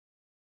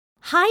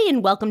Hi,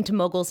 and welcome to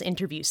Mogul's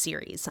interview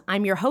series.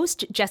 I'm your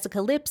host, Jessica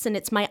Lips, and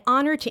it's my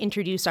honor to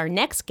introduce our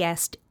next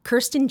guest,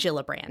 Kirsten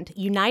Gillibrand,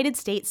 United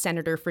States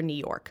Senator for New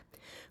York.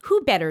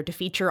 Who better to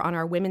feature on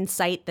our women's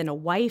site than a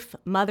wife,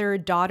 mother,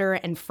 daughter,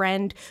 and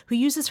friend who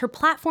uses her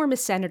platform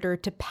as senator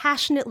to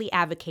passionately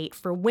advocate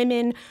for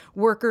women,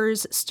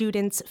 workers,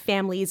 students,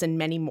 families, and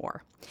many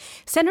more.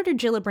 Senator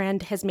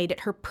Gillibrand has made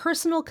it her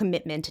personal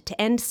commitment to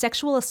end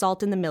sexual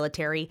assault in the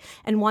military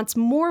and wants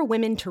more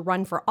women to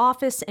run for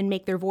office and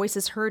make their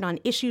voices heard on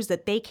issues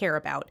that they care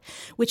about,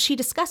 which she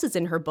discusses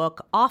in her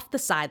book, Off the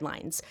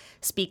Sidelines: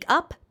 Speak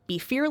Up, Be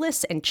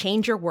Fearless, and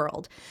Change Your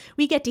World.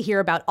 We get to hear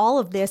about all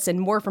of this and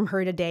more from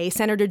her today.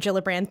 Senator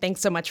Gillibrand,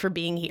 thanks so much for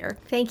being here.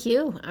 Thank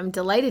you. I'm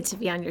delighted to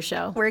be on your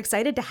show. We're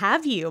excited to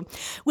have you.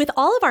 With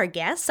all of our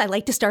guests, I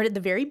like to start at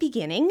the very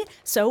beginning.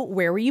 So,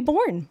 where were you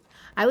born?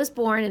 I was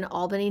born in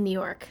Albany, New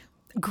York.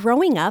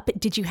 Growing up,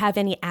 did you have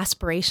any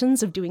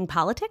aspirations of doing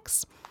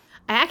politics?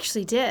 I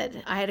actually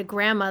did. I had a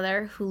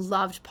grandmother who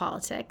loved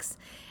politics.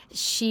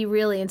 She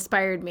really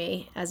inspired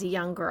me as a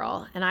young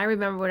girl. And I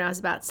remember when I was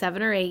about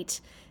 7 or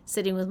 8,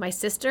 sitting with my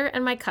sister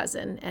and my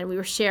cousin, and we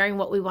were sharing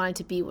what we wanted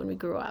to be when we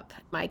grew up.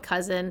 My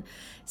cousin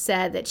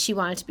said that she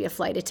wanted to be a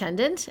flight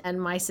attendant,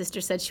 and my sister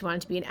said she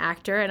wanted to be an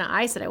actor, and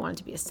I said I wanted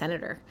to be a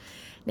senator.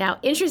 Now,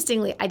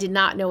 interestingly, I did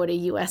not know what a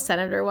U.S.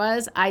 senator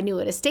was. I knew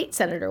what a state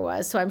senator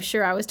was, so I'm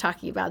sure I was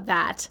talking about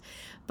that.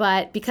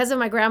 But because of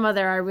my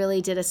grandmother, I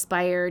really did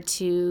aspire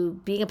to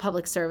being a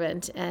public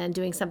servant and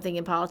doing something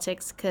in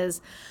politics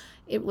because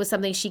it was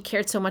something she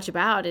cared so much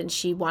about, and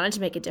she wanted to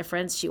make a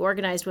difference. She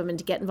organized women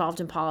to get involved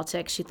in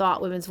politics. She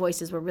thought women's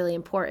voices were really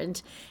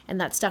important,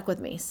 and that stuck with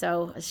me.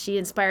 So she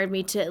inspired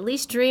me to at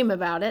least dream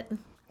about it.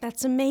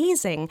 That's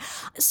amazing.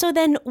 So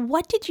then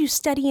what did you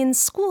study in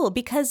school?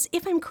 Because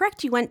if I'm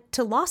correct, you went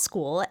to law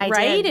school, I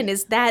right? did. And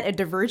is that a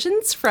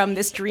divergence from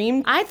this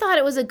dream? I thought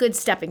it was a good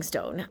stepping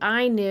stone.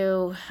 I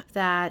knew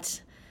that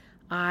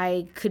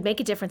I could make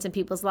a difference in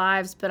people's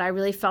lives, but I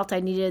really felt I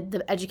needed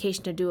the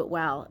education to do it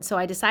well. So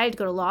I decided to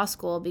go to law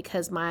school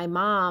because my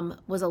mom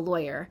was a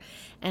lawyer,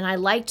 and I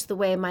liked the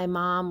way my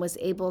mom was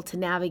able to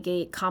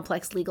navigate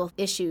complex legal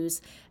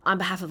issues on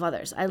behalf of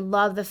others. I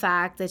love the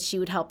fact that she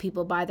would help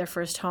people buy their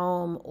first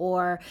home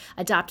or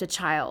adopt a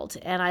child,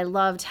 and I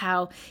loved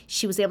how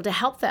she was able to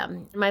help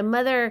them. My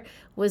mother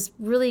was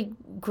really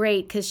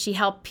great because she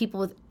helped people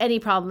with any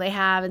problem they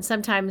have, and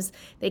sometimes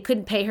they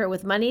couldn't pay her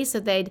with money, so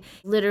they'd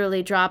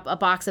literally drop a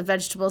box of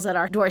vegetables at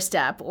our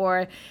doorstep,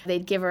 or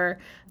they'd give her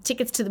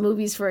tickets to the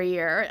movies for a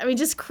year. I mean,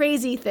 just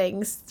crazy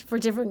things for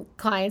different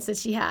clients that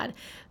she had.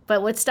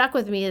 But what stuck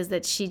with me is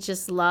that she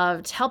just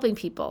loved helping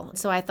people.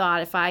 So I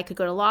thought if I could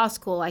go to law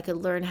school, I could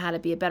learn how to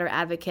be a better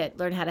advocate,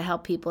 learn how to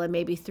help people, and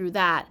maybe through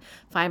that,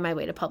 find my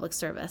way to public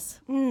service.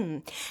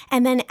 And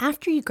then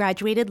after you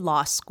graduated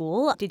law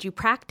school, did you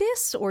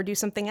practice or do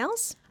something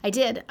else? I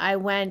did. I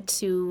went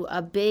to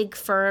a big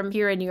firm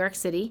here in New York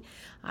City.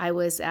 I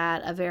was at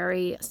a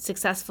very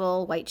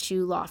successful white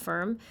shoe law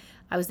firm.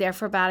 I was there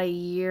for about a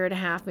year and a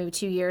half, maybe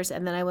 2 years,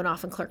 and then I went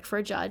off and clerked for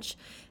a judge.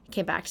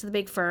 Came back to the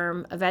big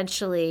firm,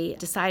 eventually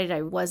decided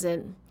I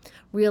wasn't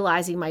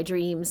realizing my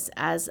dreams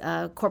as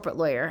a corporate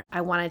lawyer.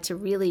 I wanted to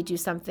really do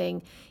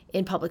something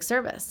in public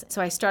service.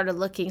 So I started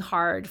looking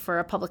hard for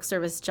a public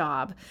service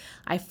job.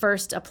 I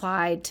first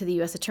applied to the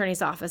U.S.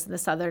 Attorney's Office in the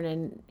Southern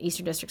and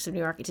Eastern Districts of New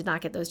York. I did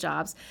not get those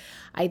jobs.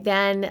 I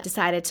then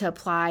decided to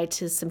apply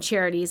to some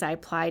charities. I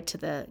applied to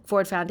the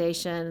Ford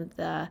Foundation,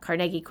 the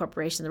Carnegie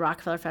Corporation, the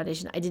Rockefeller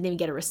Foundation. I didn't even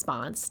get a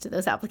response to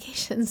those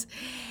applications.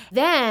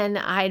 Then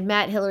I had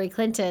met Hillary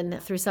Clinton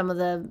through some of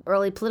the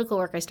early political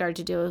work I started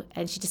to do,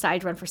 and she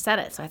decided to run for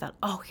Senate. So I thought,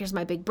 oh, here's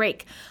my big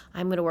break.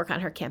 I'm going to work on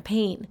her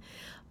campaign.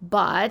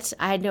 But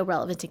I had no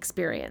relevant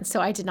experience,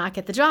 so I did not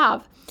get the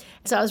job.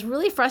 So I was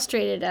really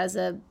frustrated as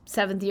a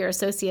seventh-year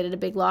associate at a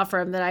big law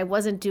firm that I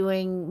wasn't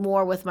doing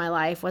more with my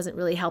life, wasn't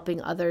really helping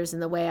others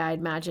in the way I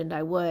imagined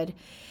I would.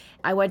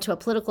 I went to a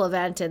political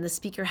event, and the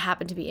speaker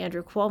happened to be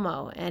Andrew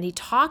Cuomo, and he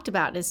talked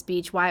about in his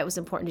speech why it was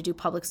important to do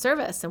public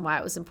service and why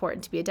it was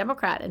important to be a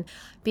Democrat. And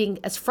being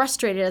as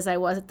frustrated as I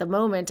was at the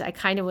moment, I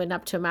kind of went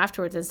up to him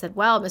afterwards and said,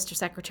 well, Mr.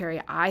 Secretary,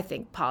 I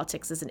think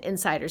politics is an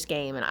insider's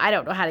game, and I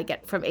don't know how to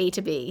get from A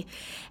to B,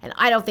 and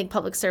I don't think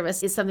public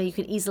service is something you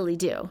can easily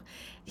do.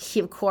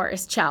 He, of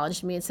course,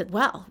 challenged me and said,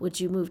 well, would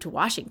you move to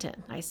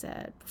Washington? I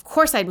said, of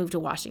course I'd move to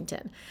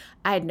Washington.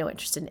 I had no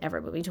interest in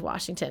ever moving to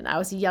Washington. I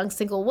was a young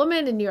single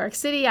woman in New York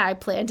City. I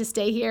planned to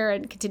stay here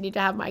and continue to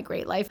have my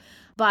great life.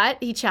 But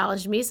he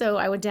challenged me, so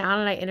I went down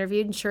and I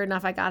interviewed, and sure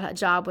enough, I got a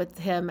job with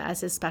him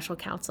as his special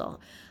counsel.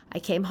 I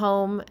came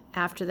home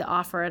after the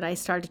offer, and I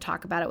started to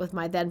talk about it with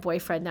my then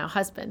boyfriend, now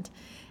husband,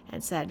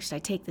 and said, should I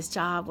take this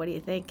job? What do you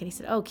think? And he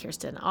said, oh,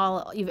 Kirsten,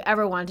 all you've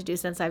ever wanted to do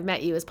since I've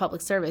met you is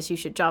public service. You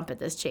should jump at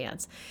this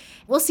chance.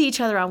 We'll see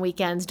each other on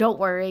weekends. Don't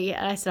worry.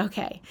 And I said,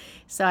 okay.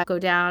 So I go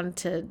down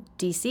to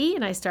D.C.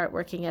 and I start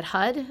working at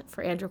HUD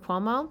for Andrew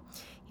Cuomo.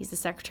 He's the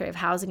Secretary of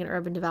Housing and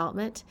Urban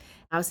Development.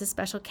 I was his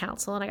special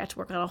counsel, and I got to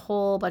work on a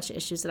whole bunch of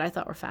issues that I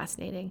thought were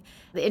fascinating.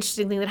 The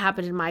interesting thing that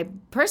happened in my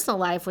personal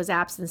life was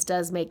absence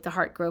does make the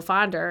heart grow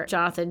fonder.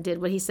 Jonathan and did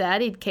what he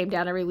said. He came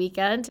down every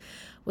weekend.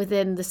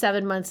 Within the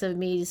 7 months of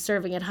me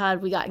serving at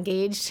HUD, we got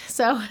engaged.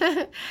 So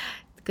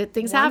good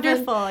things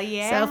happen. Wonderful,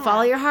 yeah. So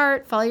follow your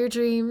heart, follow your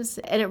dreams.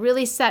 And it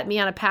really set me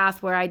on a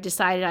path where I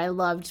decided I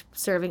loved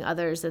serving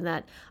others and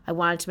that I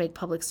wanted to make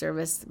public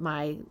service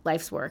my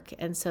life's work.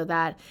 And so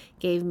that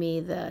gave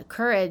me the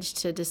courage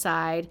to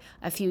decide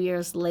a few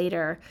years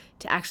later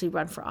to actually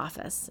run for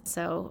office.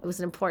 So it was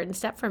an important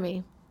step for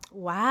me.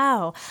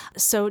 Wow.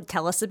 So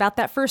tell us about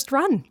that first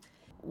run.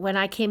 When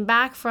I came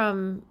back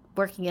from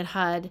working at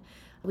HUD,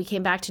 we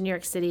came back to New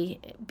York City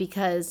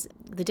because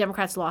the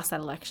Democrats lost that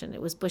election.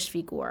 It was Bush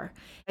v. Gore.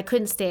 I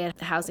couldn't stay at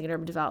the Housing and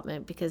Urban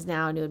Development because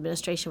now a new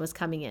administration was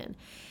coming in.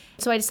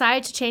 So I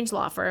decided to change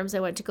law firms. I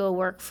went to go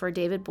work for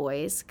David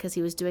Boies because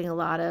he was doing a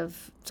lot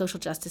of social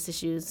justice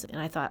issues,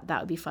 and I thought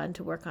that would be fun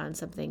to work on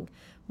something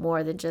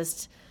more than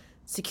just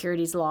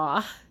securities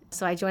law.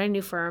 So I joined a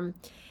new firm.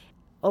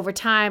 Over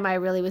time, I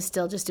really was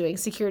still just doing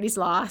securities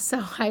law,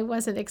 so I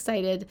wasn't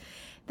excited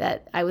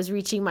that I was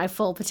reaching my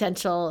full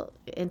potential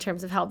in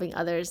terms of helping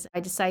others. I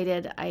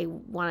decided I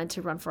wanted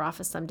to run for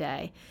office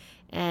someday,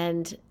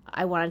 and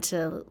I wanted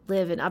to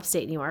live in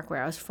upstate New York,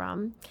 where I was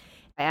from.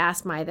 I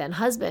asked my then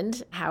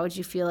husband, how would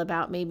you feel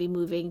about maybe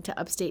moving to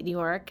upstate New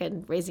York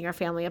and raising our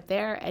family up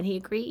there? And he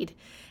agreed.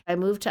 I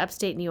moved to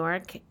upstate New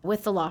York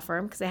with the law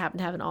firm because I happened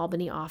to have an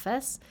Albany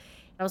office.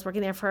 I was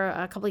working there for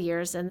a couple of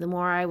years, and the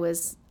more I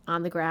was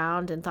on the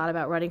ground and thought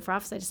about running for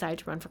office, I decided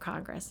to run for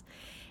Congress.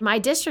 My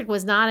district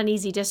was not an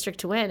easy district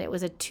to win. It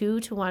was a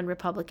 2-to-1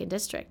 Republican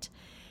district.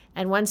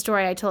 And one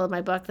story I told in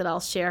my book that I'll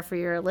share for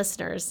your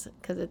listeners,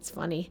 because it's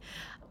funny.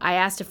 I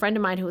asked a friend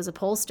of mine who was a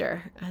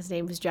pollster, his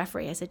name was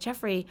Jeffrey. I said,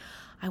 Jeffrey,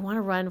 I want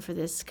to run for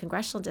this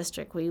congressional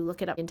district. Will you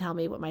look it up and tell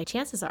me what my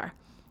chances are?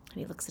 And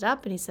he looks it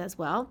up and he says,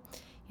 well,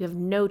 you have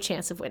no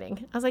chance of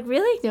winning. I was like,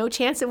 really? No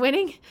chance of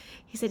winning?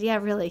 He said, yeah,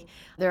 really.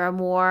 There are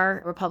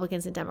more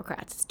Republicans than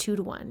Democrats. It's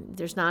 2-to-1.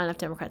 There's not enough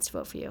Democrats to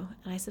vote for you.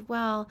 And I said,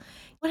 well,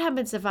 what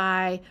happens if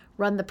I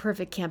run the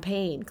perfect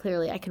campaign?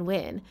 Clearly I can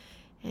win.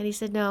 And he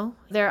said, no,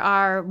 there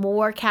are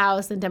more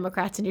cows than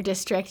Democrats in your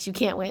district. You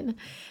can't win. And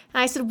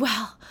I said,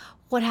 well,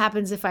 what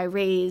happens if I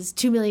raise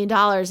 $2 million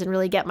and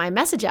really get my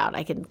message out?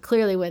 I can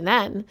clearly win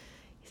then.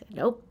 He said,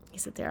 nope. He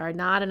said, there are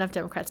not enough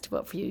Democrats to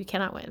vote for you. You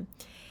cannot win.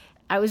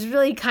 I was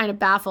really kind of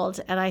baffled,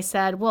 and I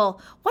said,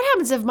 well, what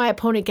happens if my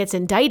opponent gets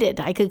indicted?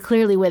 I could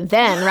clearly win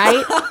then,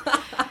 right?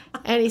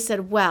 And he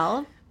said,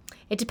 well,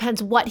 it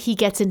depends what he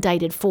gets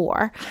indicted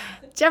for.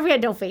 Jeffrey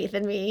had no faith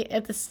in me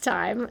at this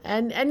time,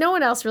 and no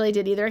one else really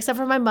did either, except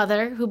for my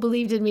mother, who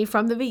believed in me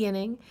from the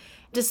beginning.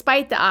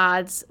 Despite the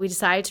odds, we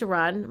decided to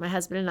run. My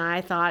husband and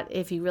I thought,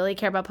 if you really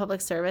care about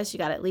public service, you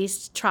got to at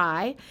least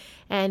try.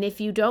 And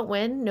if you don't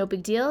win, no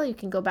big deal. You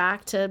can go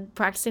back to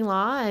practicing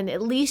law, and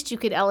at least you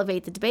could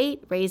elevate the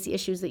debate, raise the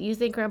issues that you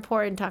think are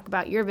important, talk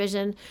about your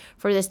vision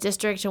for this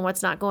district and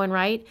what's not going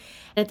right.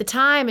 And at the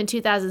time, in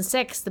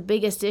 2006, the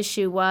biggest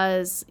issue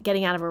was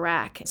getting out of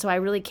Iraq. So I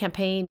really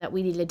campaigned that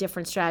we needed a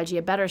different strategy,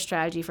 a better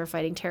strategy for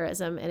fighting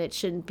terrorism, and it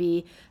shouldn't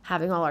be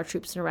having all our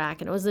troops in Iraq.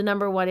 And it was the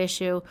number one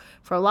issue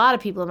for a lot of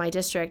people in my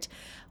district.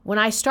 When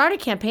I started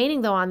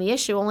campaigning, though, on the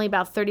issue, only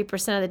about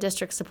 30% of the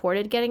district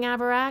supported getting out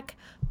of Iraq,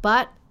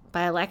 but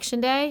by election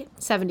day,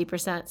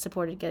 70%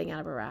 supported getting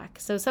out of Iraq.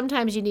 So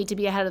sometimes you need to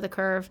be ahead of the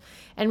curve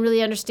and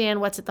really understand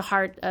what's at the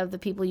heart of the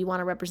people you want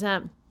to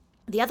represent.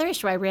 The other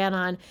issue I ran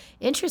on,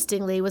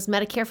 interestingly, was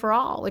Medicare for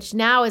All, which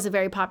now is a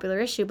very popular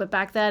issue, but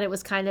back then it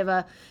was kind of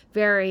a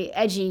very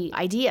edgy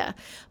idea.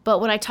 But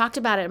when I talked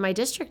about it in my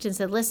district and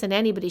said, listen,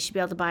 anybody should be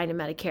able to buy into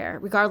Medicare,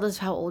 regardless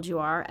of how old you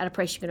are, at a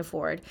price you can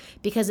afford,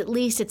 because at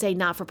least it's a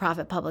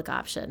not-for-profit public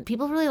option.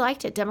 People really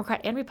liked it,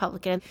 Democrat and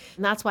Republican.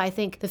 And that's why I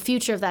think the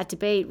future of that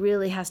debate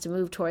really has to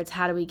move towards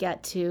how do we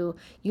get to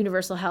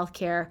universal health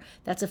care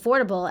that's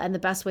affordable, and the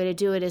best way to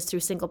do it is through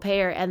single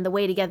payer. And the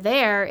way to get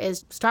there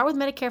is start with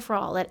Medicare for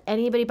All. Let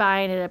anybody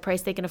buy it at a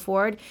price they can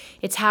afford.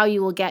 It's how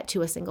you will get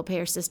to a single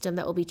payer system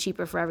that will be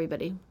cheaper for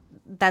everybody.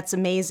 That's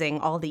amazing,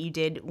 all that you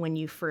did when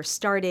you first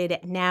started.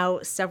 Now,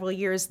 several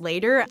years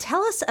later,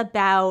 tell us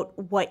about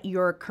what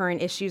your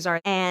current issues are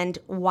and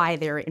why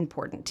they're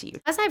important to you.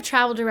 As I've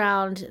traveled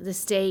around the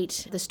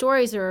state, the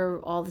stories are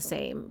all the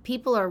same.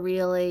 People are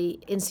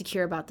really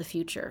insecure about the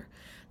future.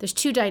 There's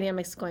two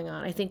dynamics going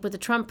on. I think with the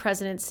Trump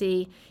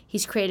presidency,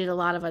 he's created a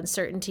lot of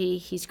uncertainty.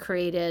 He's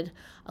created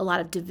a lot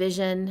of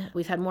division.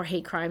 We've had more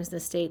hate crimes in the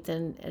state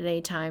than at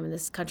any time in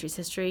this country's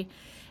history.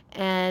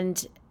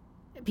 And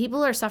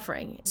people are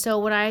suffering. So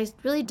when I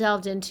really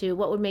delved into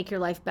what would make your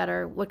life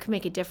better, what could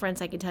make a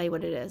difference, I can tell you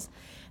what it is.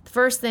 The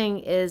first thing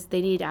is they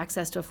need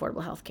access to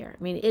affordable health care.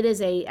 I mean, it is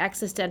an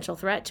existential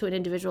threat to an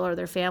individual or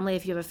their family.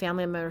 If you have a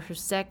family member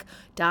who's sick,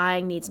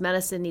 dying, needs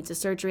medicine, needs a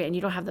surgery, and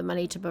you don't have the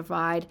money to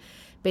provide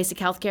basic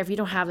health care, if you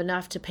don't have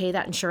enough to pay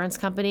that insurance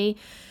company,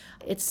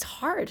 it's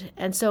hard.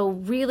 And so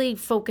really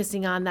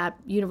focusing on that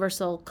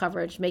universal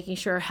coverage, making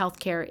sure health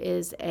care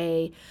is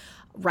a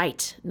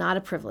right, not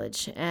a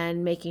privilege,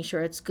 and making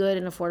sure it's good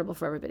and affordable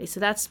for everybody. So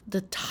that's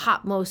the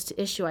topmost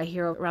issue I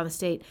hear around the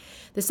state.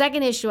 The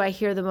second issue I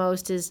hear the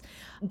most is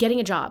getting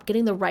a job,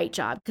 getting the right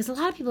job. Because a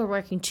lot of people are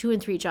working 2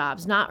 and 3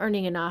 jobs, not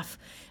earning enough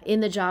in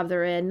the job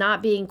they're in,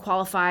 not being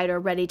qualified or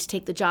ready to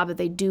take the job that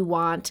they do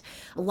want.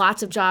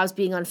 Lots of jobs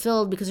being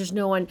unfilled because there's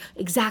no one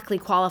exactly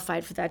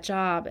qualified for that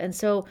job. And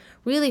so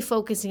really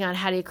focusing on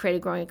how do you create a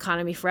growing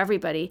economy for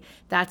everybody.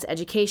 That's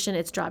education,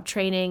 it's job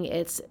training,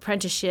 it's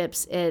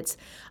apprenticeships, it's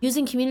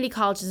using community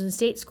colleges and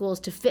state schools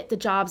to fit the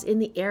jobs in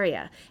the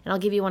area. And I'll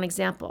give you one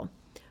example.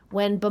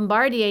 When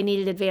Bombardier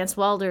needed advanced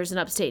welders in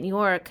upstate New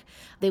York,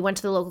 they went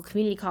to the local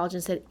community college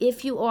and said,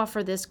 if you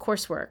offer this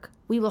coursework,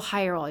 we will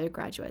hire all your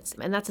graduates.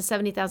 And that's a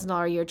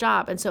 $70,000 a year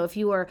job. And so if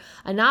you were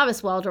a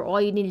novice welder,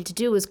 all you needed to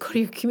do was go to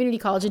your community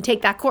college and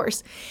take that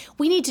course.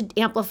 We need to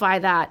amplify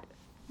that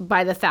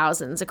by the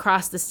thousands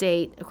across the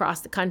state,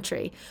 across the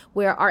country,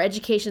 where our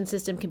education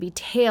system can be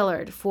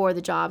tailored for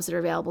the jobs that are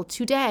available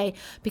today,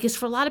 because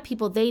for a lot of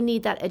people, they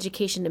need that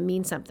education to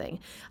mean something.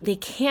 They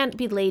can't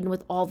be laden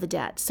with all the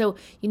debt. So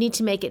you need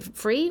to make it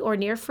free or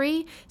near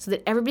free so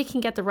that everybody can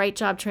get the right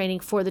job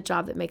training for the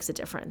job that makes a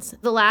difference.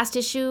 The last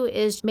issue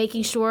is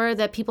making sure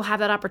that people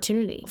have that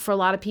opportunity. For a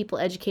lot of people,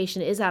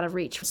 education is out of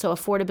reach. So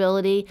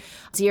affordability,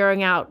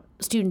 zeroing out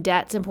student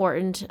debt's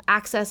important,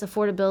 access,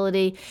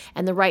 affordability,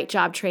 and the right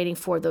job training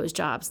for those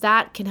jobs.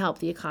 That can help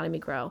the economy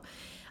grow.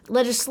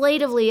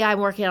 Legislatively, I'm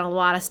working on a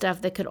lot of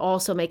stuff that could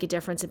also make a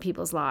difference in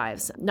people's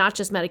lives, not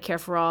just Medicare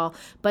for all,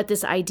 but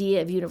this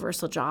idea of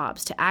universal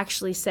jobs, to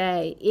actually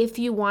say, if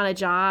you want a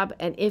job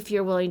and if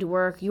you're willing to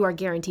work, you are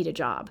guaranteed a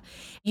job.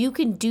 You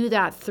can do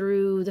that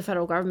through the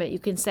federal government. You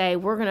can say,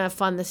 we're going to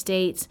fund the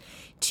states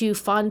to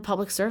fund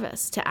public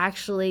service, to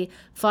actually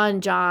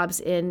fund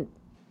jobs in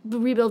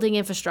rebuilding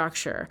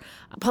infrastructure,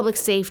 public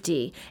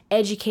safety,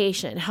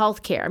 education,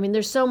 healthcare. I mean,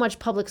 there's so much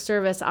public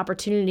service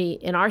opportunity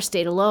in our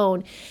state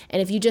alone. And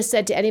if you just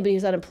said to anybody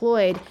who's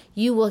unemployed,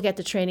 you will get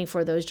the training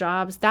for those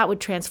jobs, that would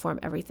transform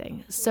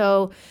everything.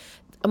 So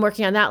I'm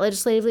working on that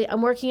legislatively.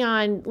 I'm working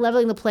on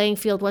leveling the playing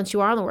field once you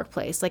are in the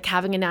workplace, like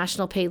having a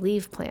national paid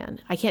leave plan.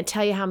 I can't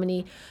tell you how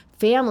many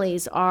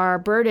families are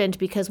burdened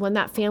because when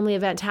that family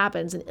event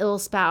happens, an ill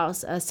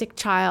spouse, a sick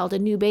child, a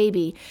new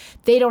baby,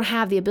 they don't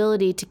have the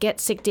ability to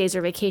get sick days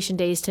or vacation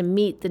days to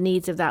meet the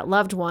needs of that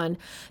loved one.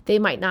 They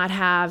might not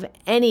have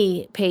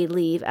any paid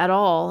leave at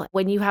all.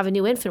 When you have a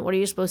new infant, what are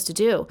you supposed to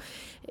do?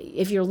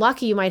 If you're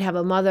lucky, you might have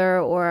a mother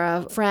or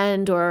a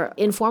friend or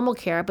informal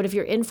care. But if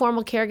your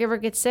informal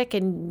caregiver gets sick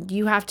and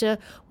you have to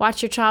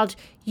watch your child,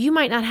 you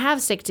might not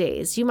have sick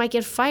days. You might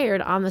get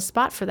fired on the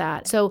spot for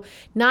that. So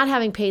not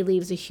having paid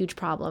leave is a huge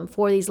problem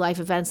for these life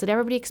events that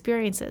everybody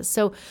experiences.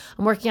 So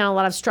I'm working on a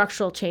lot of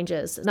structural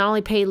changes, not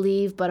only paid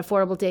leave, but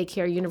affordable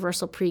daycare,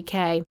 universal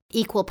pre-K,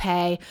 equal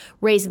pay,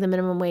 raising the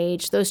minimum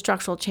wage. Those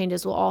structural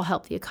changes will all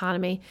help the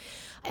economy.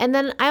 And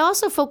then I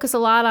also focus a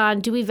lot on,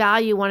 do we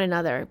value one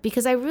another?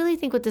 Because I really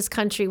think what this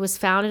country was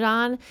founded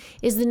on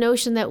is the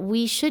notion that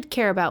we should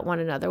care about one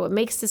another. What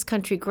makes this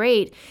country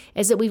great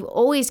is that we've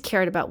always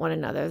cared about one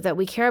another, that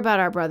we care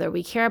about our brother,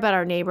 we care about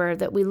our neighbor,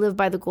 that we live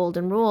by the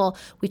golden rule.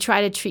 We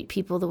try to treat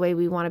people the way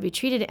we want to be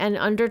treated. And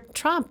under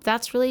Trump,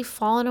 that's really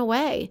fallen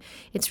away.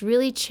 It's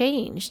really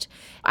changed.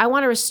 I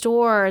want to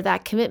restore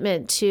that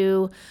commitment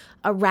to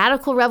a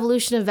radical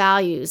revolution of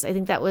values. I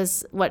think that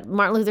was what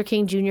Martin Luther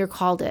King Jr.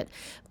 called it.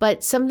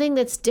 But something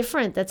that's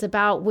different, that's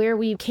about where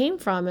we came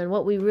from and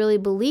what we really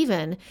believe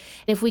in.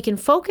 If we can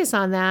focus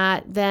on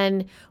that,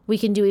 then we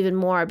can do even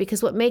more.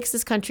 Because what makes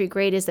this country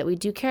great is that we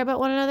do care about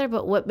one another,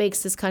 but what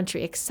makes this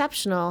country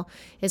exceptional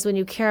is when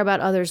you care about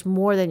others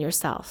more than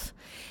yourself.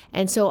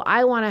 And so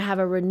I want to have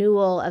a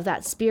renewal of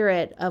that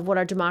spirit of what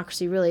our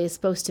democracy really is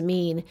supposed to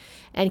mean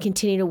and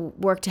continue to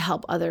work to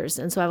help others.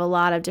 And so I have a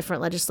lot of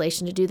different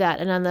legislation to do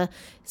that. And on the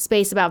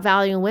space about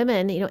valuing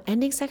women,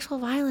 ending sexual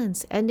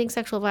violence in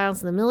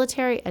the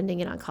military, ending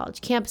it on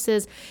college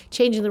campuses,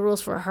 changing the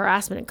rules for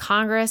harassment in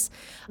Congress.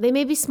 They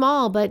may be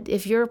small, but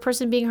if you're a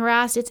person being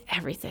harassed, it's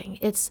everything.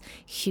 It's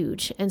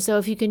huge. And so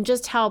if you can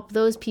just help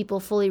those people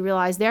fully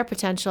realize their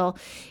potential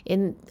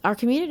in our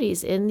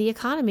communities, in the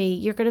economy,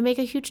 you're going to make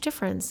a huge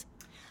difference.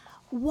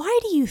 Why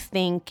do you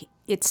think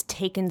it's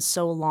taken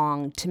so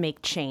long to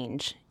make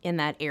change in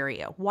that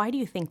area? Why do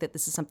you think that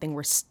this is something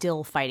we're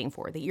still fighting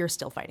for, that you're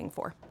still fighting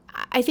for?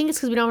 I think it's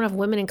because we don't have enough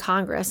women in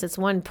Congress. It's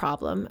one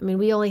problem. I mean,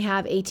 we only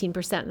have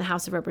 18% in the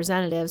House of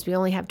Representatives. We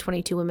only have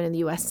 22 women in the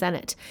U.S.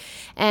 Senate.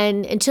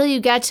 And until you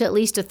get to at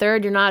least a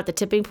third, you're not at the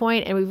tipping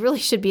point. And we really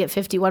should be at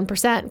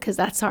 51% because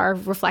that's our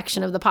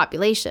reflection of the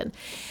population.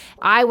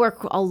 I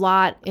work a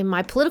lot in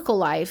my political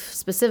life,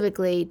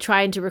 specifically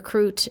trying to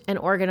recruit and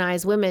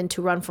organize women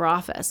to run for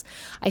office.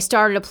 I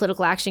started a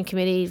political action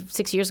committee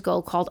 6 years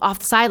ago called Off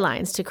the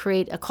Sidelines to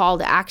create a call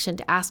to action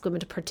to ask women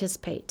to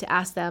participate, to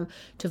ask them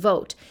to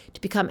vote, to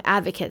become advocates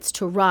advocates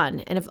to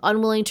run. And if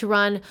unwilling to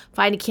run,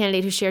 find a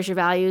candidate who shares your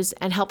values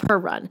and help her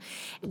run.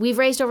 We've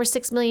raised over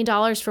 $6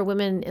 million for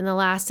women in the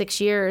last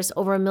 6 years,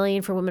 over $1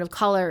 million for women of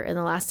color in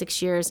the last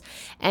 6 years.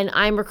 And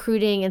I'm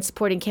recruiting and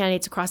supporting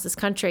candidates across this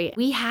country.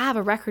 We have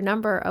a record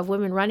number of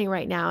women running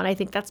right now. And I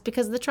think that's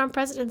because of the Trump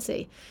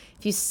presidency.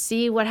 If you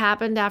see what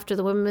happened after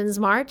the Women's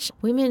March,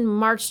 women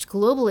marched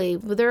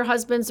globally with their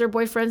husbands, their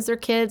boyfriends, their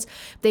kids.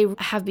 They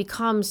have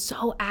become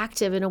so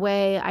active in a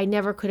way I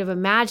never could have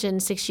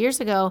imagined 6 years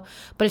ago,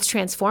 but it's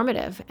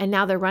transformative. And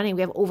now they're running.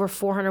 We have over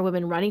 400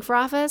 women running for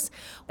office.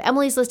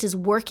 Emily's List is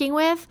working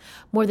with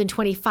more than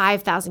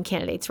 25,000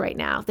 candidates right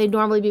now. They'd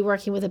normally be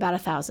working with about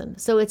 1,000.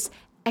 So it's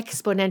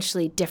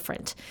exponentially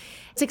different.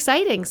 It's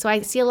exciting. So I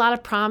see a lot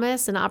of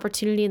promise and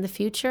opportunity in the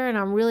future, and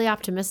I'm really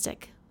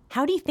optimistic.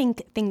 How do you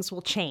think things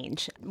will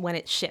change when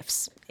it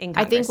shifts in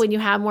Congress? I think when you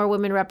have more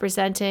women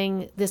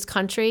representing this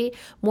country,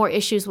 more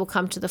issues will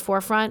come to the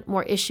forefront,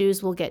 more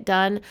issues will get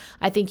done.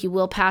 I think you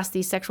will pass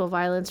these sexual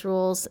violence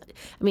rules.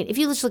 I mean, if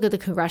you just look at the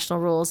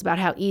congressional rules about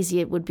how easy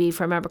it would be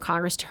for a member of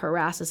Congress to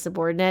harass a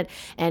subordinate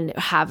and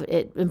have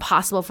it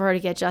impossible for her to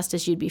get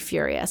justice, you'd be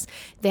furious.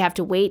 They have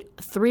to wait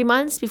 3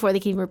 months before they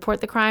can even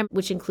report the crime,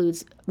 which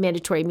includes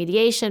mandatory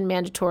mediation,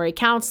 mandatory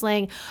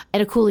counseling,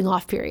 and a cooling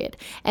off period.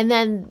 And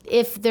then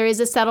if there is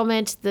a settlement,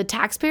 the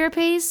taxpayer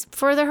pays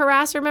for the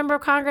harasser member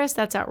of Congress.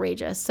 That's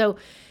outrageous. So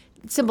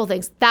simple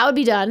things. That would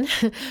be done.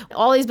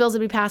 All these bills would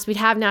be passed. We'd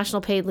have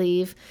national paid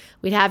leave.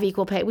 We'd have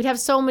equal pay. We'd have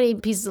so many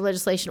pieces of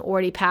legislation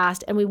already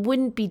passed, and we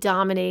wouldn't be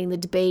dominating the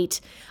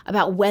debate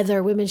about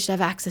whether women should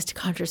have access to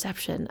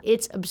contraception.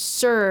 It's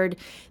absurd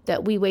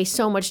that we waste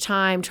so much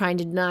time trying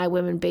to deny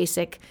women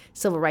basic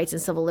civil rights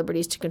and civil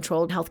liberties to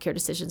control healthcare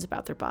decisions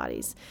about their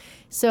bodies.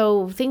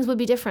 So things would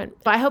be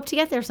different. But I hope to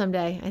get there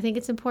someday. I think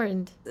it's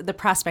important. The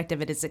prospect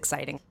of it is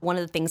exciting. One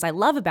of the things I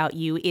love about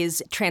you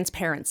is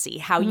transparency,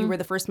 how you were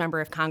the first member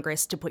of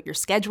Congress to put your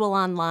schedule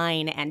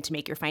online and to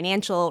make your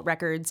financial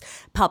records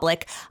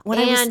public.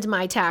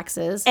 My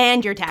taxes.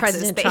 And your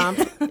taxes. President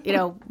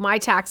Trump, my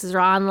taxes are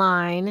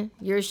online.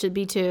 Yours should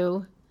be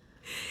too.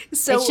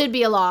 So it should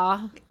be a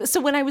law.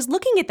 So when I was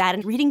looking at that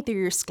and reading through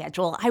your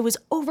schedule, I was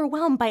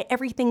overwhelmed by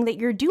everything that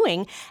you're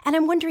doing. And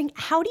I'm wondering,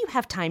 how do you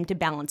have time to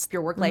balance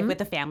your work life with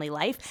the family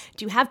life?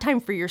 Do you have time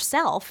for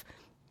yourself?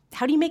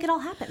 How do you make it all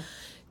happen?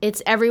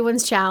 It's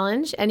everyone's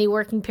challenge. Any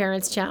working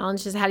parent's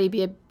challenge is how do you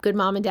be a good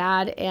mom and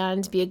dad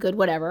and be a good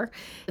whatever.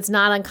 It's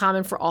not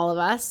uncommon for all of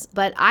us,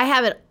 but I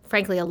have it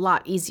frankly a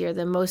lot easier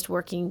than most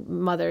working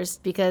mothers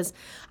because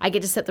I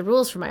get to set the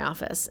rules for my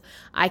office.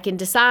 I can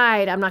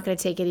decide I'm not going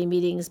to take any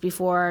meetings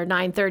before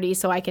 9:30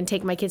 so I can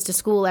take my kids to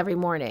school every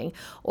morning,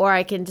 or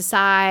I can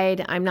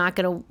decide I'm not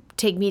going to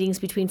take meetings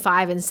between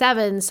 5 and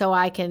 7 so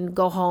I can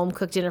go home,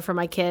 cook dinner for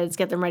my kids,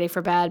 get them ready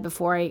for bed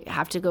before I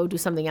have to go do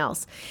something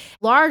else.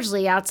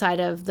 Largely outside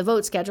of the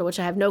vote schedule, which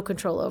I have no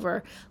control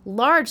over,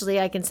 largely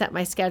I can set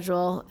my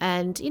schedule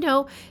and,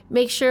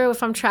 make sure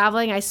if I'm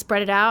traveling, I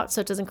spread it out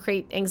so it doesn't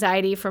create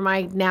anxiety for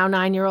my now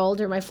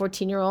 9-year-old or my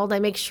 14-year-old. I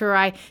make sure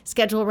I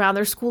schedule around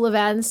their school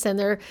events and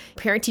their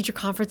parent-teacher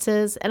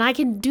conferences, and I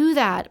can do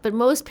that, but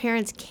most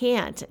parents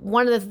can't.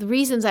 One of the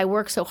reasons I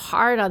work so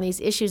hard on these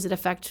issues that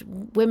affect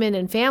women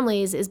and families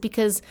is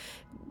because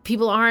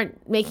people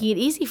aren't making it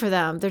easy for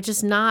them. They're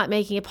just not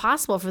making it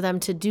possible for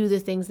them to do the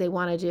things they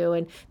want to do.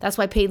 And that's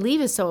why paid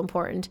leave is so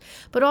important.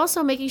 But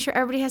also making sure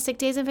everybody has sick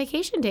days and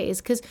vacation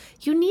days, because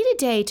you need a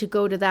day to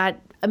go to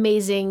that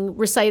amazing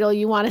recital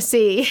you want to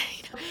see.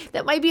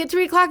 That might be at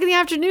 3 o'clock in the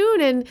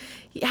afternoon. And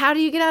how do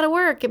you get out of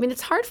work? I mean,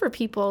 it's hard for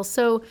people.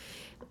 So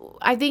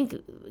I think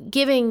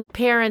giving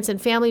parents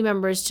and family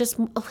members just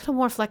a little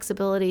more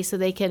flexibility so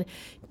they can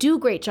do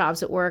great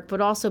jobs at work,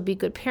 but also be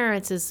good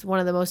parents is one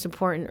of the most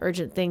important,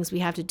 urgent things we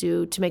have to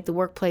do to make the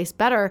workplace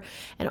better,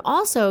 and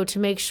also to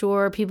make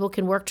sure people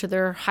can work to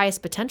their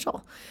highest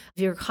potential.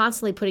 If you're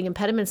constantly putting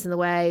impediments in the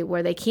way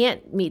where they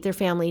can't meet their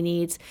family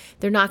needs,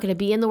 they're not going to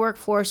be in the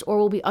workforce or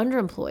will be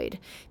underemployed,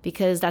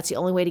 because that's the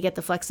only way to get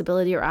the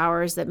flexibility or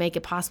hours that make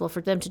it possible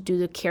for them to do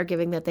the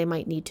caregiving that they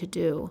might need to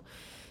do.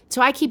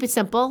 So I keep it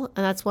simple,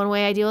 and that's one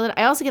way I deal with it.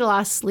 I also get a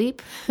lot of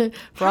sleep.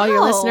 For all your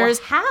listeners,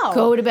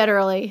 go to bed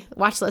early,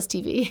 watch less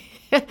TV.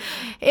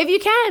 If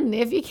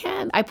you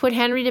can. I put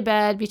Henry to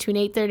bed between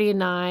 8:30 and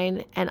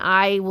 9, and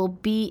I will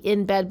be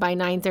in bed by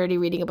 9:30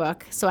 reading a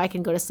book so I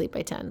can go to sleep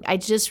by 10. I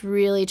just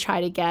really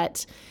try to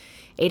get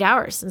 8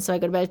 hours. And so I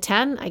go to bed at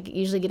 10. I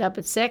usually get up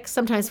at 6,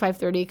 sometimes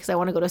 5:30 because I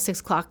want to go to a 6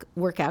 o'clock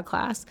workout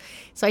class.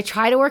 So I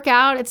try to work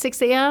out at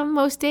 6 a.m.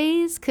 most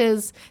days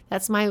because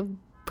that's my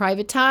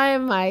private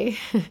time, my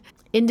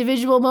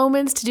individual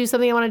moments to do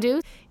something I want to do.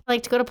 I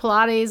like to go to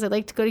Pilates. I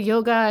like to go to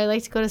yoga. I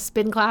like to go to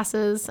spin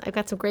classes. I've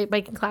got some great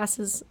biking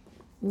classes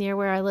near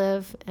where I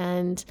live.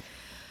 And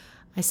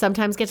I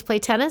sometimes get to play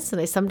tennis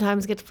and I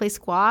sometimes get to play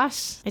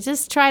squash. I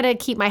just try to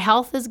keep my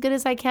health as good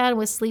as I can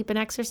with sleep and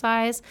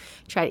exercise,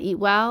 try to eat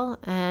well,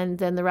 and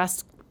then the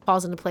rest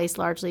falls into place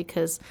largely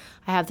because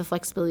I have the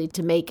flexibility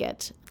to make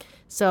it.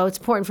 So it's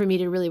important for me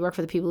to really work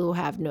for the people who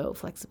have no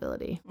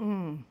flexibility.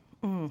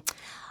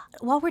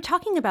 While we're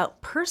talking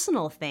about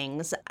personal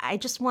things, I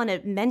just want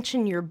to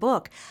mention your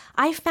book.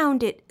 I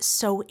found it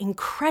so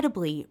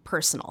incredibly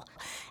personal.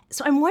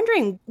 So I'm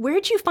wondering,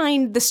 where'd you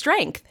find the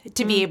strength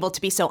to be able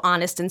to be so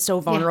honest and so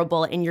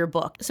vulnerable in your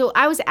book? So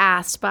I was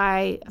asked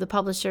by the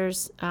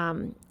publishers,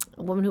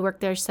 a woman who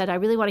worked there said, I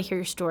really want to hear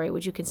your story.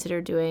 Would you consider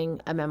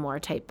doing a memoir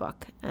type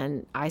book?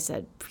 And I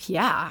said,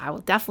 yeah, I will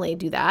definitely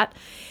do that.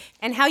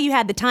 And how you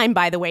had the time,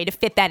 by the way, to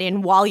fit that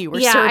in while you were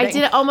serving. Yeah, I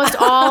did it almost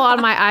all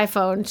on my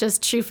iPhone,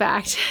 just true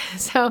fact.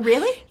 So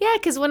Really? Yeah,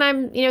 because when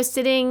I'm,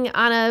 sitting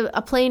on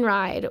a plane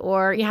ride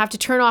or you have to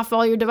turn off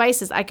all your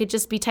devices, I could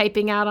just be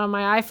typing out on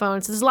my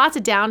iPhone. So there's lots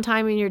of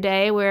downtime in your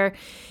day where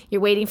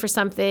you're waiting for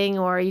something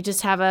or you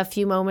just have a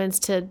few moments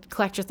to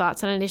collect your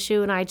thoughts on an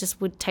issue, and I just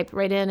would type it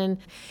right in. And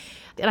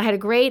I had a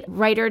great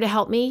writer to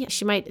help me.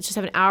 She might just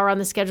have an hour on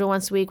the schedule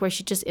once a week where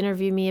she'd just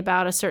interview me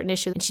about a certain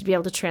issue, and she'd be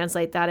able to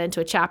translate that into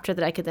a chapter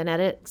that I could then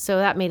edit. So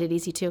that made it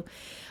easy too.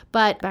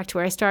 But back to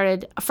where I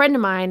started, a friend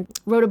of mine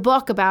wrote a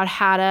book about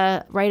how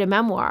to write a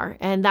memoir.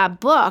 And that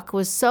book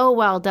was so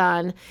well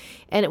done.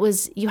 And it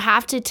was, you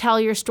have to tell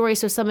your story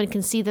so someone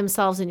can see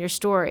themselves in your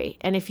story.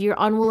 And if you're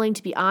unwilling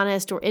to be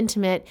honest or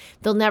intimate,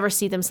 they'll never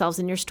see themselves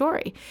in your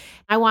story.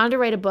 I wanted to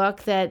write a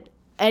book that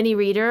any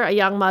reader, a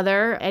young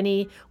mother,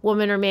 any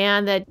woman or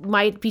man that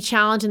might be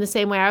challenged in the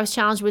same way I was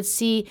challenged would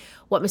see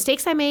what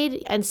mistakes I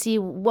made and see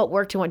what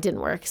worked and what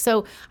didn't work.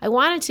 So I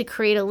wanted to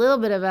create a little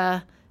bit of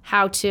a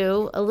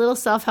how-to, a little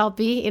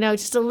self-helpy,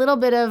 just a little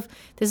bit of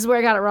this is where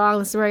I got it wrong,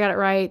 this is where I got it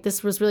right,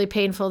 this was really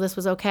painful, this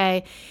was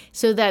okay,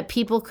 so that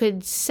people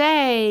could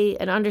say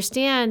and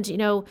understand,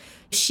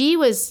 she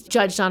was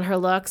judged on her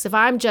looks. If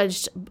I'm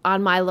judged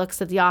on my looks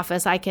at the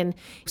office, I can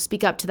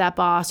speak up to that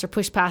boss or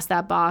push past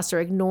that boss or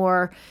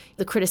ignore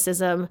the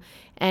criticism.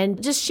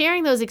 And just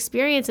sharing those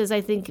experiences, I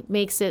think,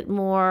 makes it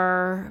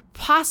more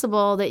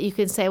possible that you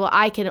can say, well,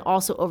 I can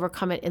also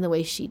overcome it in the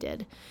way she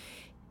did.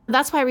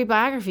 That's why I read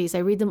biographies. I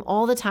read them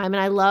all the time,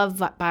 and I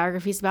love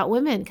biographies about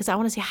women because I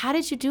want to see, how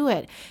did you do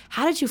it?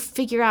 How did you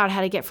figure out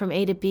how to get from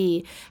A to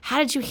B? How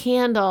did you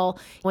handle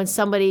when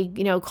somebody,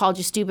 called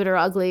you stupid or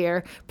ugly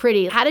or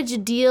pretty? How did you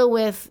deal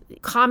with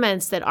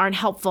comments that aren't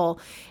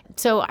helpful?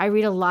 So I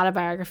read a lot of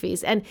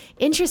biographies. And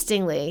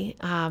interestingly,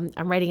 I'm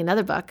writing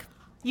another book.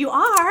 You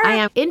are? I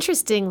am.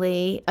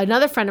 Interestingly,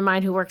 another friend of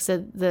mine who works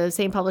at the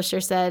same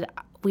publisher said,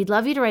 we'd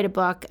love you to write a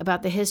book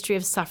about the history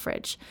of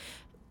suffrage,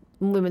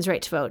 women's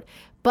right to vote.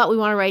 But we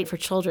want to write for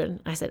children.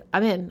 I said,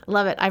 I'm in. I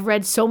love it. I've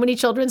read so many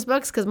children's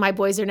books because my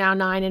boys are now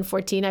 9 and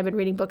 14. I've been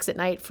reading books at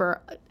night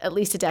for at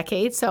least a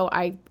decade. So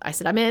I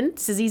said, I'm in.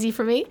 This is easy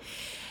for me.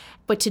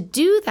 But to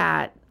do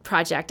that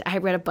project, I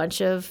read a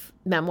bunch of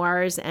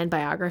memoirs and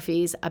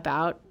biographies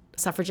about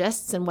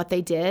suffragists and what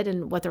they did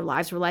and what their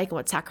lives were like and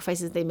what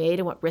sacrifices they made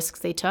and what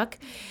risks they took.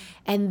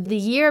 And the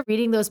year of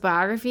reading those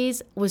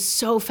biographies was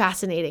so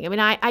fascinating. I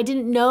mean, I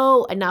didn't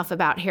know enough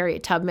about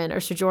Harriet Tubman or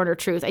Sojourner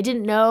Truth. I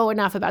didn't know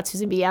enough about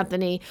Susan B.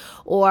 Anthony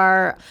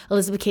or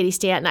Elizabeth Cady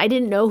Stanton. I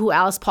didn't know who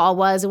Alice Paul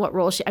was and what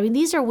role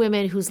these are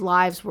women whose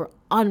lives were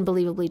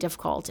unbelievably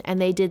difficult, and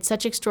they did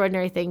such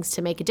extraordinary things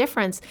to make a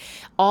difference,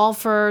 all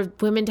for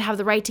women to have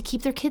the right to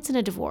keep their kids in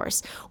a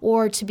divorce,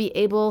 or to be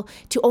able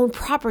to own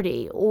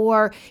property,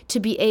 or to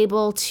be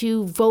able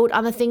to vote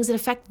on the things that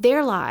affect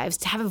their lives,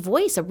 to have a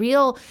voice, a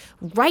real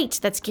right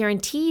that's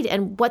guaranteed,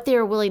 and what they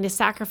were willing to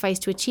sacrifice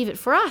to achieve it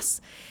for us.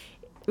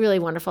 Really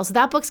wonderful. So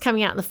that book's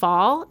coming out in the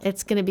fall.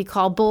 It's going to be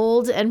called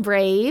Bold and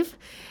Brave,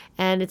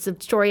 and it's a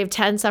story of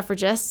 10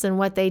 suffragists and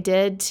what they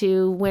did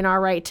to win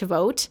our right to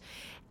vote.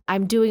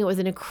 I'm doing it with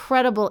an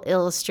incredible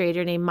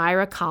illustrator named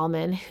Myra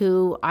Kalman,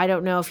 who I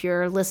don't know if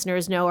your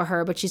listeners know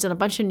her, but she's done a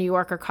bunch of New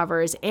Yorker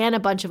covers and a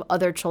bunch of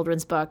other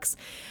children's books.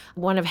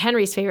 One of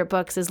Henry's favorite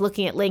books is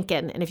Looking at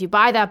Lincoln. And if you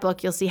buy that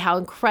book, you'll see how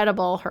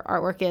incredible her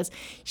artwork is.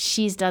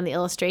 She's done the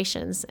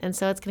illustrations. And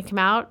so it's going to come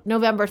out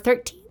November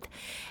 13th.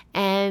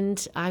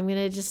 And I'm going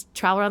to just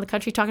travel around the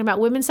country talking about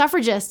women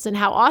suffragists and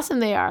how awesome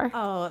they are.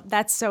 Oh,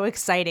 that's so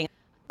exciting.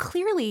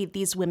 Clearly,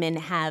 these women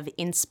have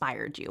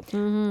inspired you.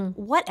 Mm-hmm.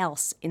 What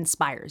else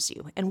inspires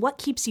you? And what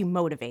keeps you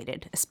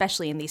motivated,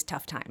 especially in these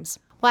tough times?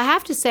 Well, I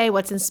have to say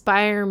what's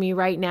inspiring me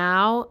right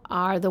now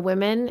are the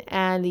women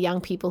and the young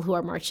people who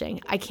are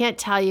marching. I can't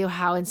tell you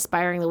how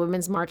inspiring the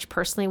Women's March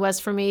personally was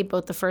for me,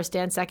 both the first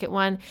and second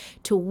one,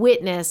 to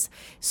witness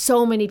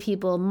so many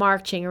people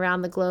marching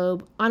around the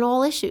globe on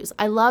all issues.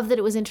 I love that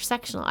it was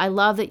intersectional. I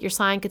love that your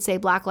sign could say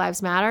Black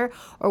Lives Matter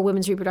or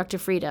women's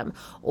reproductive freedom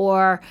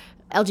or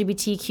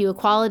LGBTQ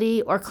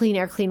equality or clean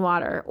air, clean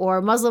water,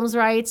 or Muslims'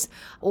 rights,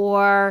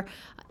 or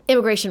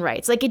immigration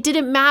rights. Like, it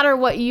didn't matter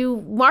what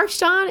you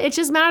marched on. It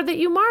just mattered that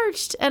you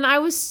marched. And I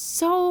was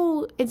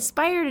so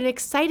inspired and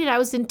excited. I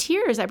was in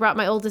tears. I brought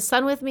my oldest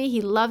son with me.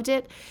 He loved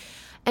it.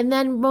 And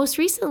then most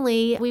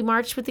recently, we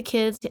marched with the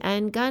kids to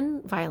end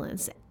gun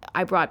violence.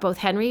 I brought both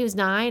Henry, who's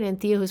 9, and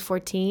Theo, who's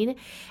 14.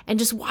 And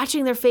just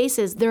watching their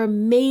faces, their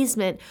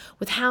amazement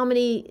with how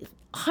many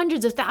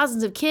hundreds of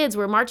thousands of kids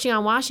were marching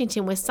on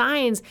Washington with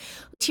signs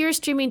tears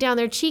streaming down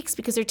their cheeks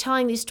because they're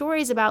telling these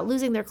stories about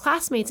losing their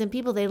classmates and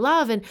people they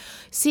love, and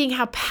seeing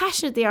how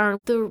passionate they are,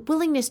 the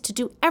willingness to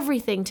do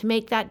everything to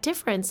make that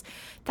difference,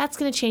 that's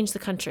going to change the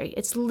country.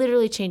 It's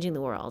literally changing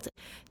the world.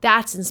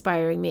 That's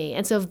inspiring me.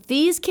 And so if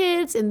these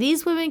kids and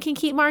these women can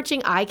keep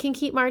marching, I can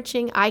keep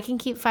marching, I can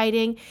keep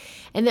fighting,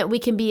 and that we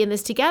can be in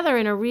this together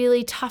in a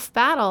really tough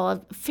battle,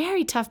 a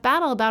very tough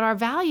battle about our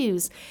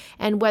values,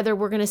 and whether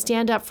we're going to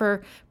stand up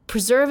for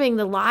preserving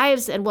the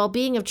lives and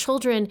well-being of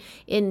children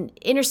in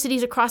inner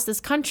cities across this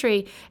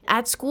country,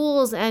 at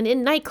schools and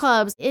in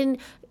nightclubs, in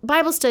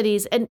Bible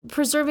studies, and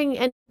preserving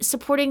and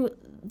supporting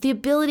the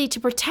ability to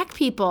protect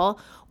people,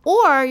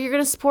 or you're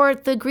going to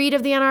support the greed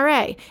of the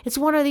NRA. It's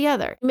one or the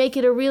other. Make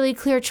it a really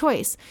clear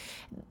choice.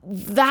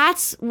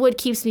 That's what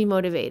keeps me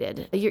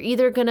motivated. You're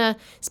either going to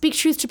speak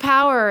truth to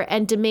power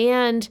and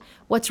demand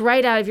what's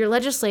right out of your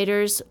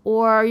legislators,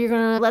 or you're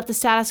going to let the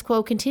status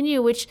quo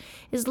continue, which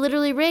is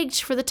literally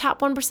rigged for the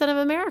top 1% of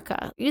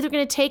America. You're either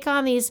going to take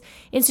on these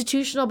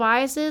institutional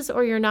biases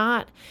or you're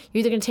not.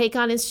 You're either going to take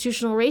on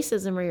institutional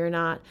racism or you're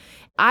not.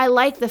 I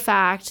like the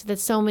fact that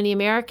so many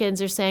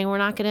Americans are saying we're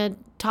not going to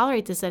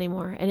tolerate this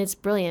anymore. And it's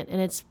brilliant and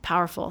it's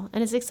powerful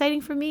and it's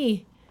exciting for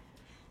me.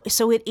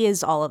 So it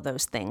is all of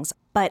those things.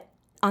 But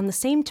on the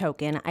same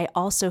token, I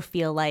also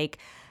feel like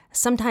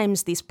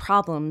sometimes these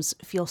problems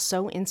feel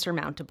so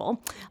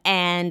insurmountable,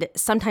 and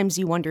sometimes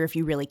you wonder if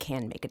you really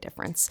can make a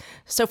difference.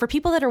 So for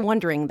people that are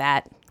wondering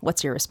that,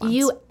 what's your response?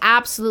 You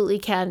absolutely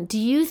can. Do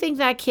you think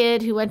that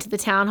kid who went to the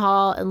town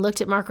hall and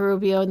looked at Marco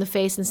Rubio in the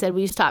face and said,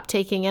 will you stop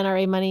taking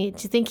NRA money?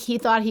 Do you think he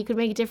thought he could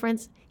make a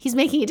difference? He's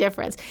making a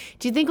difference.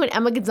 Do you think when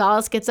Emma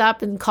Gonzalez gets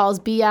up and calls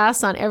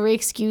BS on every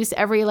excuse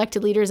every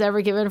elected leader has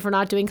ever given for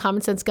not doing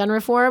common sense gun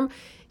reform,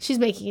 she's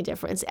making a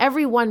difference?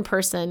 Every one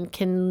person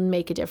can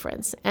make a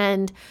difference.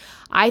 And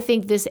I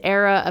think this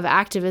era of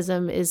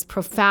activism is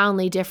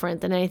profoundly different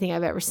than anything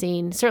I've ever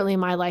seen, certainly in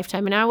my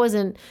lifetime. And I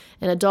wasn't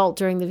an adult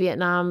during the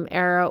Vietnam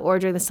era or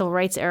during the Civil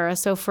Rights era.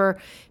 So for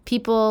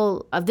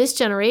people of this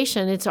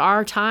generation, it's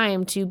our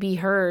time to be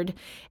heard.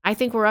 I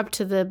think we're up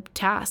to the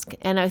task.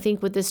 And I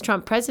think with this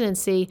Trump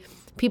presidency,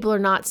 people are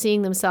not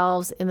seeing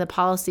themselves in the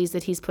policies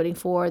that he's putting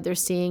forward. They're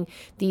seeing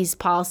these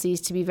policies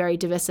to be very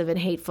divisive and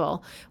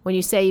hateful. When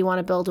you say you want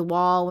to build a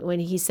wall, when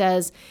he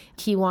says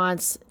he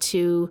wants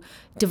to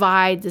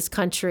divide this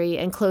country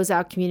and close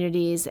out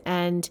communities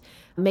and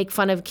make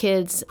fun of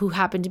kids who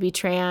happen to be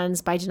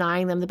trans by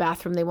denying them the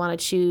bathroom they want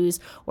to choose,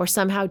 or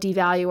somehow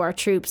devalue our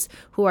troops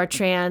who are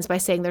trans by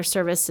saying their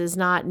service is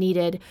not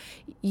needed,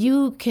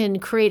 you can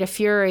create a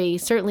fury,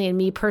 certainly in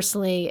me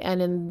personally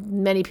and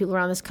in many people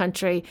around this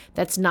country,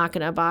 that's not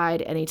going to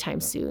abide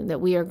anytime soon, that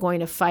we are going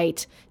to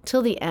fight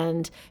till the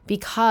end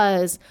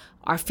because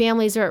our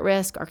families are at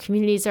risk, our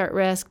communities are at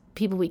risk,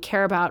 people we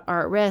care about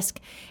are at risk,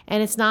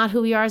 and it's not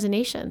who we are as a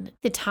nation.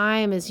 The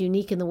time is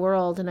unique in the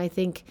world, and I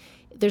think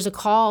there's a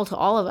call to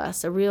all of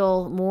us, a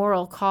real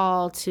moral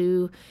call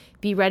to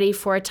be ready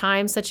for a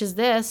time such as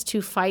this,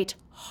 to fight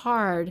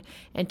hard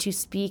and to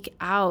speak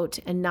out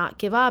and not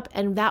give up.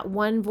 And that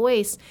one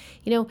voice,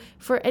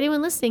 for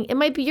anyone listening, it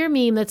might be your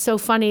meme that's so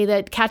funny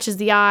that catches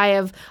the eye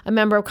of a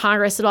member of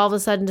Congress that all of a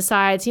sudden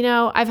decides,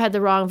 I've had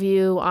the wrong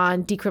view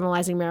on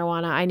decriminalizing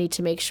marijuana. I need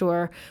to make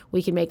sure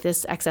we can make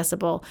this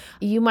accessible.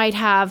 You might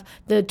have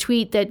the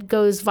tweet that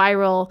goes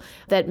viral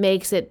that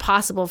makes it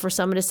possible for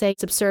someone to say,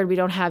 it's absurd we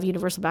don't have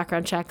universal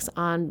background checks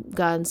on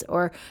guns,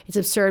 or it's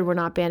absurd we're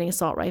not banning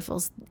assault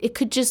rifles. It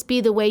could just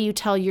be the way you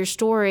tell your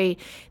story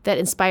that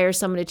inspires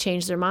someone to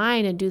change their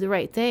mind and do the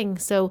right thing.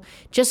 So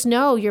just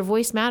know your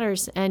voice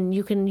matters, and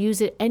you can use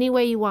it any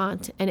way you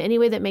want and any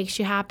way that makes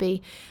you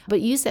happy,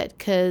 but use it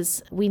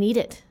because we need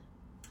it.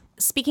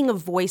 Speaking of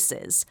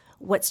voices,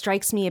 what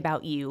strikes me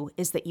about you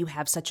is that you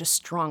have such a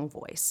strong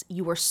voice.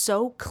 You are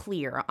so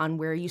clear on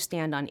where you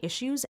stand on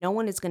issues. No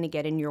one is going to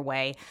get in your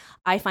way.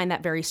 I find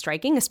that very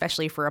striking,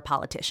 especially for a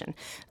politician.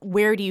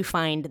 Where do you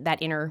find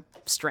that inner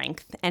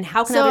strength, and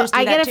how can others do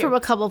that too? I get it from a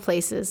couple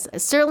places,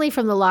 certainly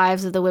from the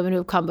lives of the women who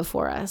have come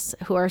before us,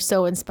 who are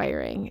so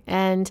inspiring.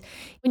 And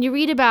when you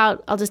read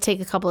about, I'll just take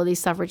a couple of these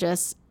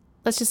suffragists,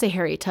 let's just say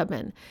Harriet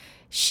Tubman.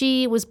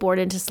 She was born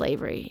into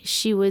slavery.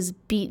 She was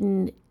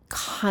beaten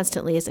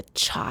constantly as a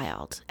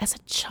child.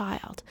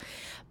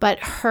 But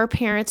her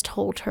parents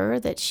told her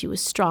that she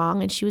was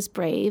strong and she was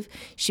brave.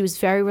 She was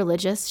very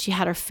religious. She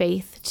had her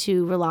faith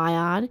to rely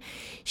on.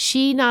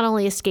 She not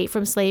only escaped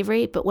from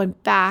slavery, but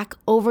went back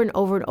over and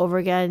over and over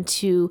again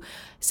to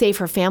save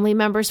her family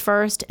members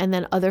first, and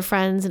then other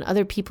friends and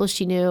other people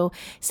she knew,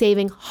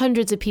 saving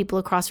hundreds of people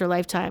across her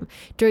lifetime.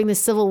 During the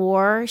Civil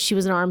War, she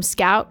was an armed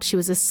scout. She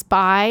was a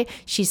spy.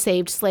 She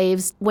saved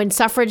slaves. When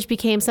suffrage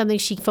became something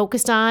she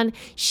focused on,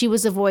 she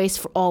was a voice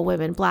for all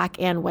women, Black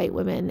and white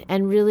women,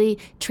 and really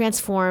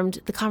transformed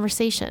the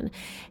conversation.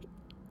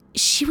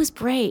 She was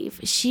brave.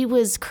 She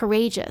was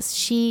courageous.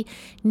 She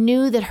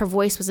knew that her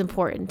voice was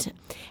important.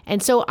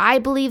 And so I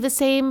believe the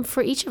same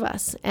for each of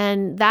us.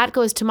 And that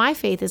goes to my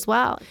faith as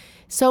well.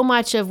 So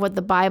much of what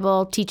the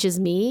Bible teaches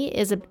me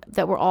is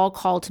that we're all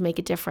called to make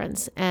a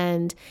difference.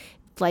 And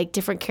like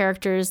different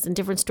characters and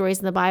different stories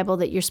in the Bible,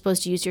 that you're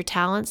supposed to use your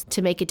talents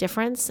to make a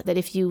difference. That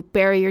if you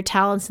bury your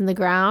talents in the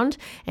ground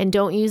and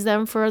don't use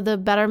them for the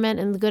betterment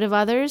and the good of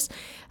others,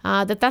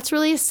 that's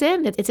really a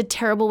sin. It's a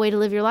terrible way to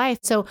live your life.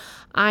 So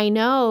I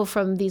know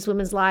from these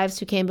women's lives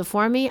who came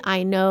before me,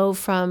 I know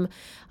from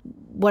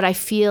what I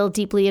feel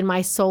deeply in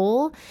my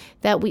soul,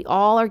 that we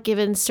all are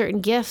given certain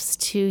gifts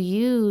to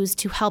use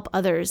to help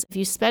others. If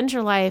you spend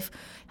your life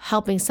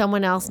helping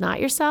someone else, not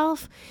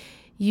yourself,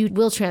 you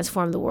will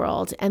transform the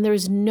world. And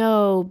there's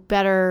no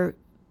better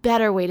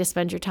way to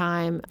spend your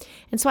time.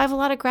 And so I have a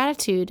lot of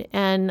gratitude,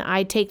 and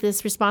I take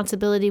this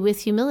responsibility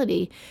with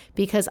humility,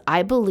 because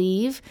I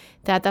believe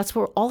that that's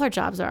where all our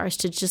jobs are, is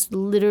to just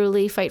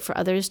literally fight for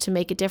others to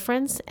make a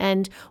difference.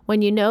 And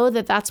when you know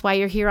that that's why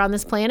you're here on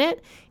this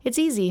planet, it's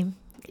easy.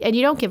 And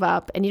you don't give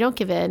up and you don't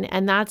give in.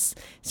 And that's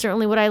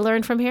certainly what I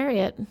learned from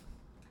Harriet.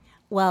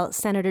 Well,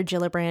 Senator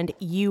Gillibrand,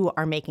 you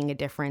are making a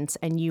difference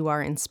and you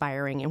are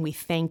inspiring, and we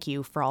thank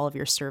you for all of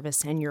your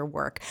service and your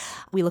work.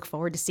 We look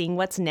forward to seeing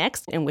what's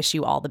next and wish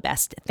you all the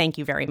best. Thank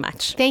you very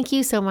much. Thank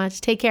you so much.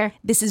 Take care.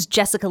 This is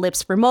Jessica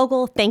Lips for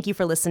Mogul. Thank you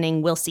for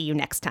listening. We'll see you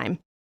next time.